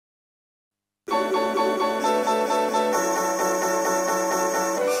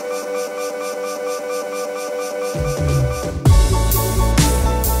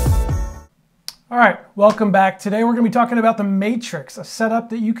Welcome back. Today we're going to be talking about the Matrix, a setup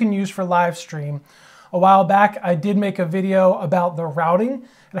that you can use for live stream. A while back I did make a video about the routing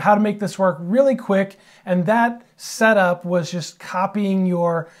and how to make this work really quick, and that setup was just copying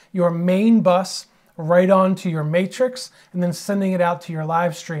your main bus right onto your Matrix and then sending it out to your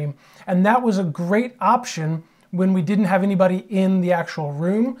live stream. And that was a great option when we didn't have anybody in the actual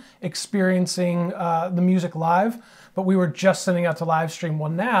room experiencing the music live, but we were just sending out to live stream.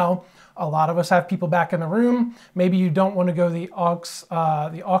 Well, now a lot of us have people back in the room. Maybe you don't want to go the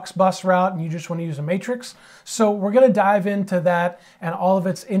aux bus route and you just want to use a Matrix. So we're going to dive into that and all of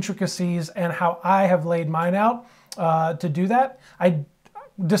its intricacies and how I have laid mine out to do that.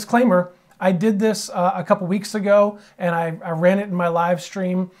 Disclaimer, I did this a couple weeks ago and I ran it in my live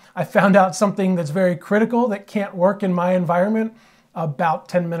stream. I found out something that's very critical that can't work in my environment about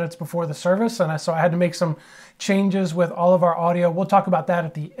 10 minutes before the service, and so I had to make some changes with all of our audio. We'll talk about that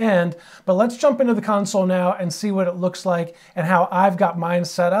at the end, but let's jump into the console now and see what it looks like and how I've got mine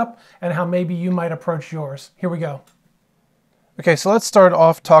set up and how maybe you might approach yours. Here we go. Okay, so let's start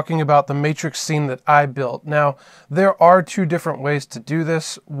off talking about the Matrix scene that I built. Now, there are two different ways to do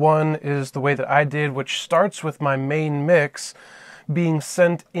this. One is the way that I did, which starts with my main mix being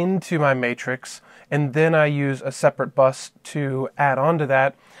sent into my Matrix, and then I use a separate bus to add on to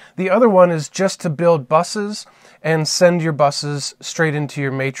that. The other one is just to build buses and send your buses straight into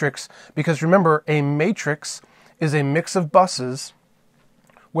your Matrix, because remember, a Matrix is a mix of buses,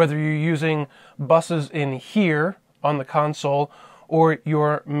 whether you're using buses in here on the console or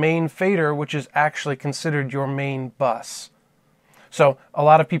your main fader, which is actually considered your main bus. So a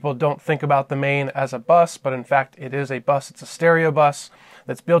lot of people don't think about the main as a bus, but in fact it is a bus. It's a stereo bus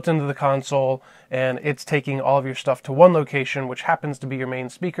that's built into the console, and it's taking all of your stuff to one location, which happens to be your main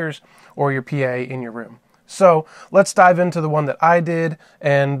speakers or your PA in your room. So let's dive into the one that I did,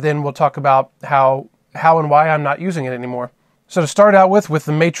 and then we'll talk about how and why I'm not using it anymore. So to start out with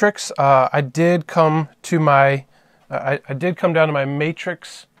the Matrix, I did come down to my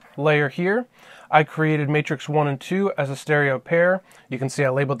Matrix layer here. I created Matrix 1 and 2 as a stereo pair. You can see I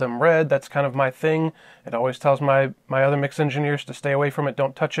labeled them red. That's kind of my thing. It always tells my other mix engineers to stay away from it.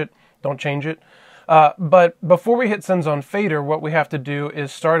 Don't touch it. Don't change it. But before we hit sends on fader, what we have to do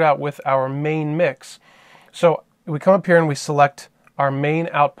is start out with our main mix. So we come up here and we select our main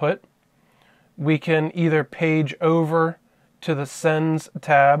output. We can either page over to the sends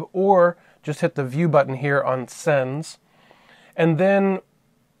tab or just hit the view button here on sends. And then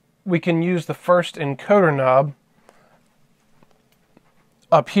we can use the first encoder knob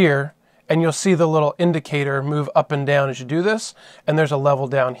up here, and you'll see the little indicator move up and down as you do this, and there's a level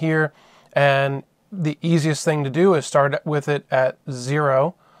down here, and the easiest thing to do is start with it at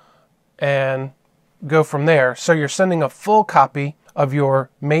 0 and go from there. So you're sending a full copy of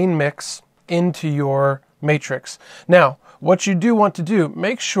your main mix into your Matrix. Now, what you do want to do,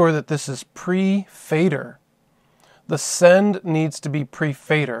 make sure that this is pre-fader. The send needs to be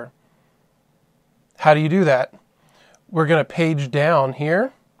pre-fader. How do you do that? We're going to page down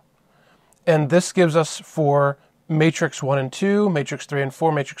here, and this gives us for Matrix 1 and 2, Matrix 3 and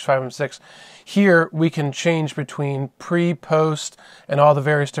 4, Matrix 5 and 6. Here we can change between pre, post, and all the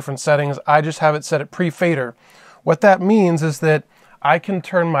various different settings. I just have it set at pre-fader. What that means is that I can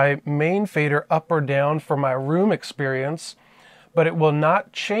turn my main fader up or down for my room experience, but it will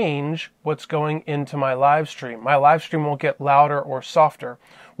not change what's going into my live stream. My live stream won't get louder or softer.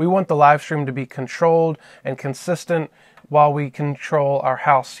 We want the live stream to be controlled and consistent while we control our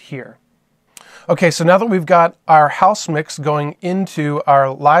house here. Okay, so now that we've got our house mix going into our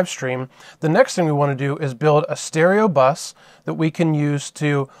live stream, the next thing we want to do is build a stereo bus that we can use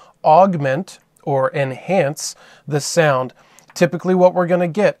to augment or enhance the sound. Typically what we're going to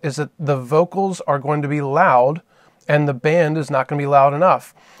get is that the vocals are going to be loud and the band is not going to be loud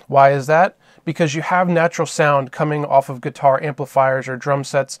enough. Why is that? Because you have natural sound coming off of guitar amplifiers or drum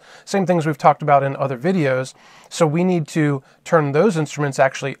sets, same things we've talked about in other videos. So we need to turn those instruments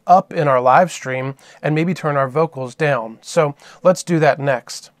actually up in our live stream and maybe turn our vocals down. So let's do that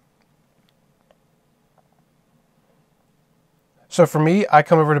next. So for me, I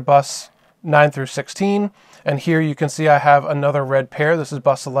come over to bus 9 through 16, and here you can see I have another red pair. This is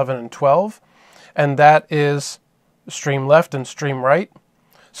bus 11 and 12, and that is stream left and stream right.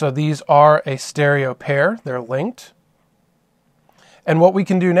 So these are a stereo pair. They're linked. And what we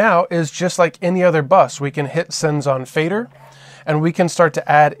can do now is just like any other bus, we can hit sends on fader, and we can start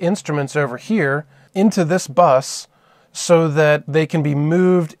to add instruments over here into this bus so that they can be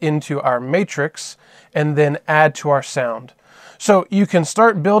moved into our Matrix and then add to our sound. So you can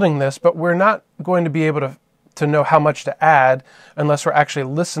start building this, but we're not going to be able to know how much to add unless we're actually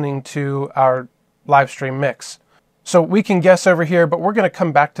listening to our live stream mix. So we can guess over here, but we're going to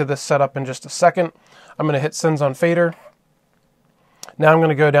come back to this setup in just a second. I'm going to hit Sends on Fader. Now I'm going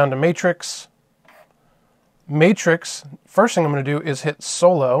to go down to Matrix. Matrix, first thing I'm going to do is hit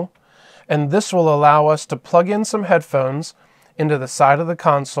Solo, and this will allow us to plug in some headphones into the side of the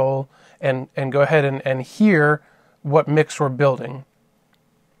console and go ahead and hear what mix we're building.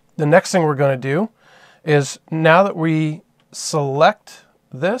 The next thing we're going to do is, now that we select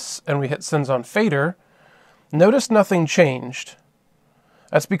this and we hit Sends on Fader, notice nothing changed.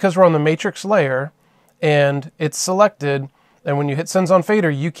 That's because we're on the matrix layer and it's selected, and when you hit Sends on Fader,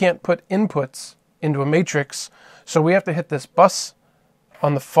 you can't put inputs into a matrix, so we have to hit this bus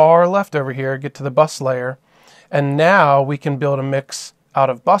on the far left over here, get to the bus layer, and now we can build a mix out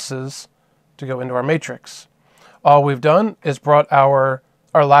of buses to go into our matrix. All we've done is brought our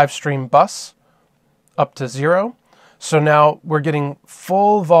live stream bus up to 0. So now we're getting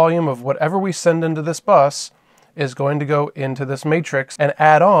full volume of whatever we send into this bus is going to go into this matrix and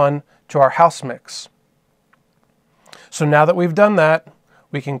add on to our house mix. So now that we've done that,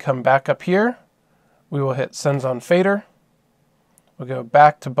 we can come back up here. We will hit Sends on Fader. We'll go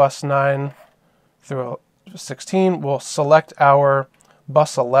back to bus 9 through 16. We'll select our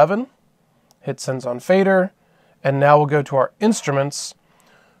bus 11, hit Sends on Fader, and now we'll go to our instruments.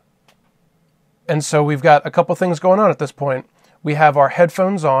 And so we've got a couple things going on at this point. We have our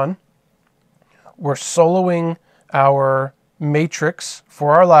headphones on. We're soloing our matrix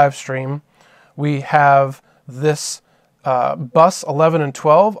for our live stream. We have this bus 11 and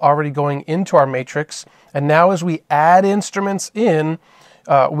 12 already going into our matrix. And now as we add instruments in,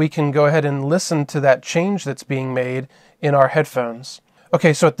 we can go ahead and listen to that change that's being made in our headphones.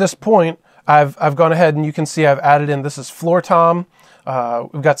 Okay, so at this point, I've gone ahead and you can see I've added in, this is floor tom.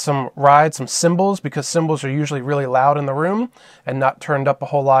 We've got some rides, some cymbals, because cymbals are usually really loud in the room and not turned up a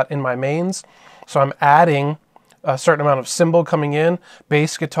whole lot in my mains. So I'm adding a certain amount of cymbal coming in,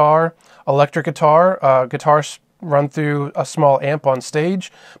 bass guitar, electric guitar. Guitars run through a small amp on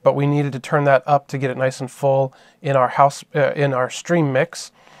stage, but we needed to turn that up to get it nice and full in our in our stream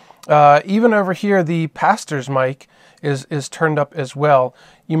mix. Even over here, the pastor's mic is turned up as well.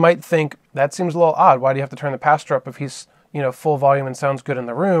 You might think that seems a little odd. Why do you have to turn the pastor up if he's full volume and sounds good in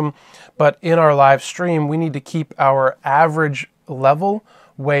the room? But in our live stream, we need to keep our average level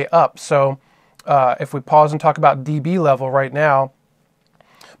way up. So if we pause and talk about dB level right now,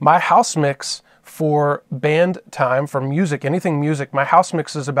 my house mix for band time, for music, anything music, my house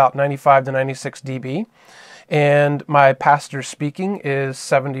mix is about 95 to 96 dB. And my pastor's speaking is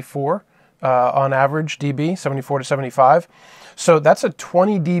 74 on average dB, 74 to 75. So that's a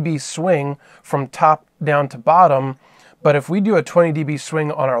 20 dB swing from top down to bottom. But if we do a 20 dB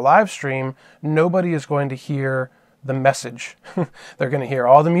swing on our live stream, nobody is going to hear the message. They're going to hear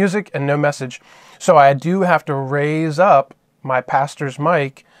all the music and no message. So I do have to raise up my pastor's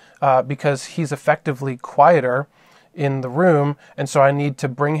mic because he's effectively quieter in the room, and so I need to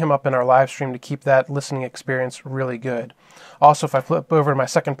bring him up in our live stream to keep that listening experience really good. Also, if I flip over to my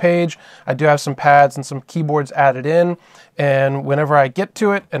second page, I do have some pads and some keyboards added in, and whenever I get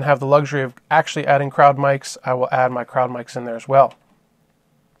to it and have the luxury of actually adding crowd mics, I will add my crowd mics in there as well.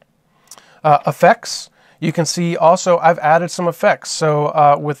 Effects, you can see also I've added some effects.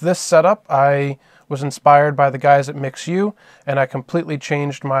 So with this setup, I was inspired by the guys at MixU, and I completely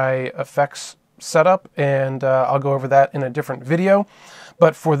changed my effects setup, and I'll go over that in a different video.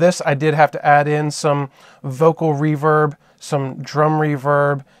 But for this, I did have to add in some vocal reverb, some drum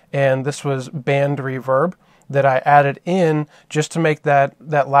reverb, and this was band reverb that I added in just to make that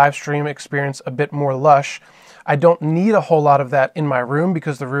live stream experience a bit more lush. I don't need a whole lot of that in my room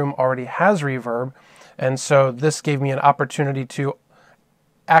because the room already has reverb, and so this gave me an opportunity to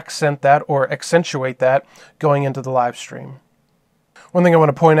accent that or accentuate that going into the live stream. One thing I want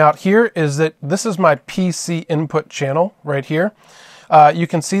to point out here is that this is my PC input channel right here. You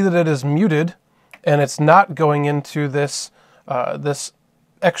can see that it is muted and it's not going into this, this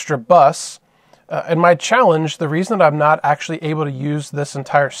extra bus. And my challenge, the reason that I'm not actually able to use this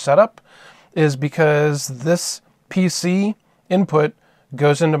entire setup is because this PC input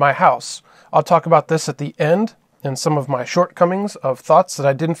goes into my house. I'll talk about this at the end and some of my shortcomings of thoughts that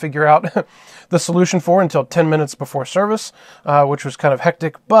I didn't figure out the solution for until 10 minutes before service, which was kind of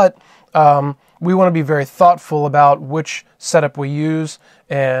hectic. But we want to be very thoughtful about which setup we use,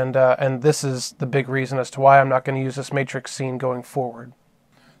 and this is the big reason as to why I'm not going to use this matrix scene going forward.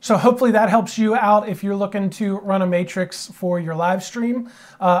 So hopefully that helps you out if you're looking to run a matrix for your live stream.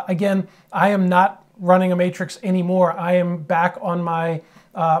 Again, I am not running a matrix anymore. I am back on my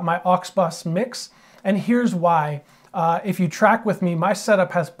my aux bus mix. And here's why. If you track with me, my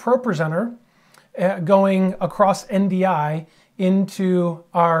setup has ProPresenter, going across NDI into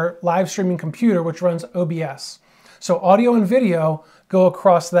our live streaming computer, which runs OBS. So audio and video go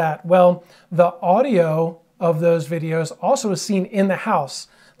across that. Well, the audio of those videos also is seen in the house.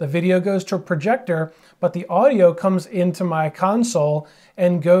 The video goes to a projector, but the audio comes into my console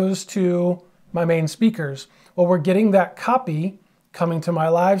and goes to my main speakers. Well, we're getting that copy coming to my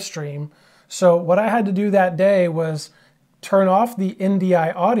live stream. So what I had to do that day was turn off the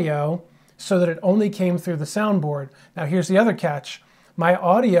NDI audio so that it only came through the soundboard. Now here's the other catch. My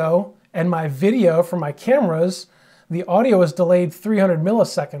audio and my video from my cameras, the audio is delayed 300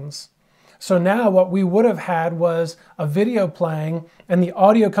 milliseconds. So now what we would have had was a video playing and the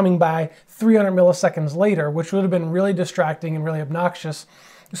audio coming by 300 milliseconds later, which would have been really distracting and really obnoxious.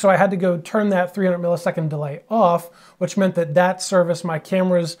 So I had to go turn that 300 millisecond delay off, which meant that that service, my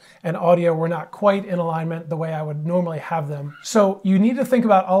cameras and audio were not quite in alignment the way I would normally have them. So you need to think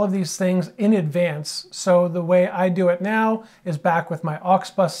about all of these things in advance. So the way I do it now is back with my aux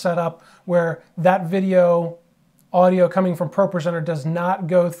bus setup, where that video audio coming from ProPresenter does not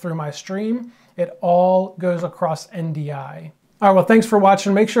go through my stream. It all goes across NDI. All right, well, thanks for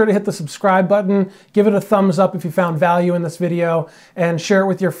watching. Make sure to hit the subscribe button, give it a thumbs up if you found value in this video, and share it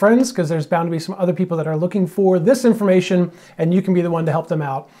with your friends, because there's bound to be some other people that are looking for this information, and you can be the one to help them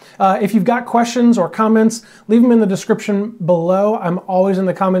out. If you've got questions or comments, leave them in the description below. I'm always in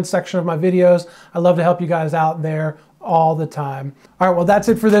the comments section of my videos. I love to help you guys out there all the time. All right, well, that's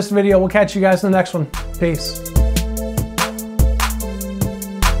it for this video. We'll catch you guys in the next one. Peace.